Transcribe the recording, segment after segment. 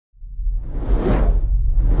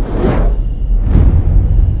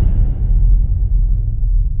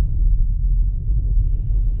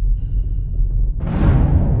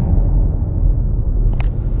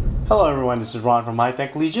Hello everyone, this is Ron from High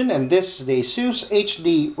Tech Legion, and this is the ASUS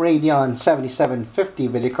HD Radeon 7750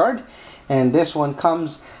 video card. And this one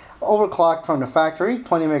comes overclocked from the factory,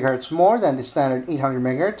 20 MHz more than the standard 800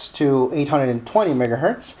 MHz to 820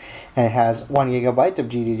 MHz. And it has 1GB of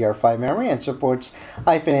GDDR5 memory and supports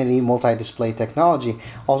Eyefinity multi-display technology.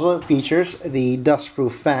 Also, it features the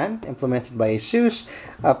dust-proof fan implemented by ASUS,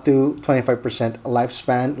 up to 25%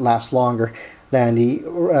 lifespan, lasts longer than the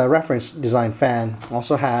reference design fan.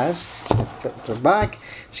 Also has, the back,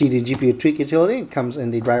 CD GPU tweak utility. It comes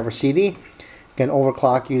in the driver CD. You can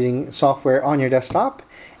overclock using software on your desktop.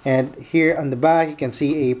 And here on the back you can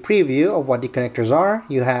see a preview of what the connectors are.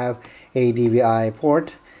 You have a DVI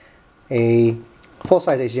port, a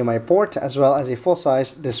full-size HDMI port, as well as a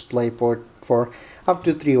full-size DisplayPort for up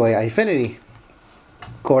to 3-way Eyefinity.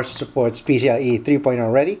 Of course, it supports PCI-E 3.0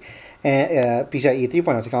 already, and PCI-E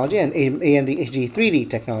 3.0 technology and AMD HD3D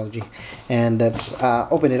technology. And let's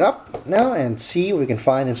open it up now and see what we can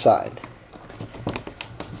find inside.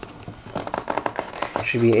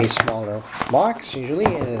 Should be a smaller box. Usually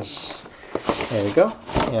it is. There we go.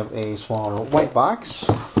 We have a smaller white box.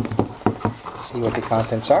 See what the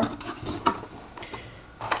contents are.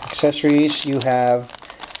 Accessories, you have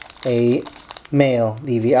a male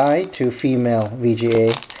DVI to female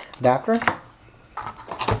VGA adapter.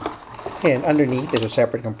 And underneath is a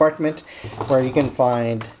separate compartment where you can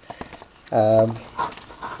find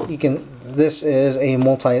this is a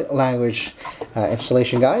multi-language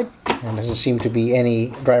installation guide, and there doesn't seem to be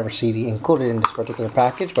any driver CD included in this particular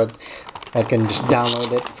package, but I can just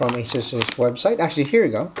download it from ASUS's website. Actually, here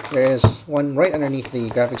you go. There is one right underneath the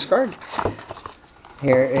graphics card.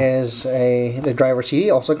 Here is the driver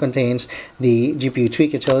CD. Also contains the GPU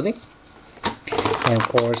tweak utility, and of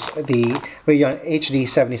course the Radeon HD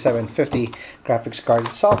 7750 graphics card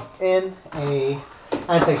itself in a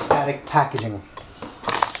anti-static packaging.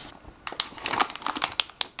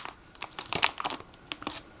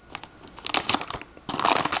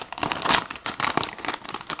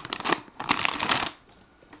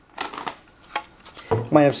 You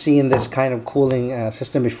might have seen this kind of cooling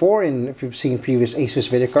system before, and if you've seen previous ASUS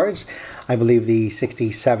video cards, I believe the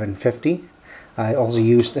 6750 also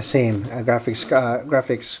used the same graphics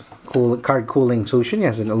card cooling solution. It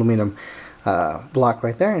has an aluminum block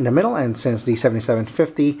right there in the middle, and since the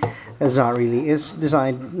 7750 is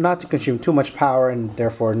designed not to consume too much power and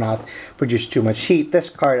therefore not produce too much heat, this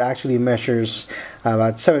card actually measures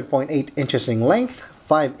about 7.8 inches in length,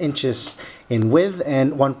 5 inches in width,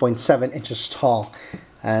 and 1.7 inches tall.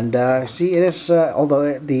 And see, it is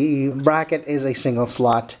although the bracket is a single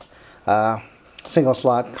slot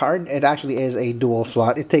card, it actually is a dual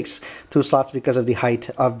slot. It takes 2 slots because of the height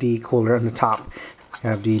of the cooler on the top. You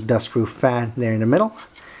have the dust-proof fan there in the middle.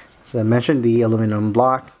 As I mentioned, the aluminum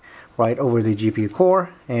block right over the GPU core,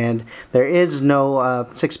 and there is no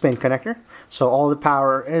 6-pin connector, so all the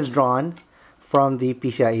power is drawn from the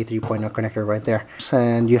PCI-E 3.0 connector right there.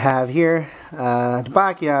 And you have here at the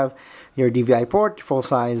back, you have your DVI port,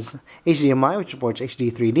 full-size HDMI, which supports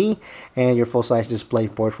HD3D, and your full-size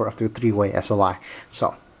DisplayPort for up to 3-way SLI.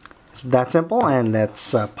 So it's that simple, and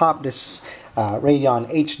let's pop this Radeon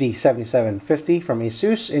HD 7750 from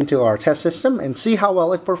ASUS into our test system and see how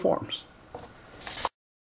well it performs.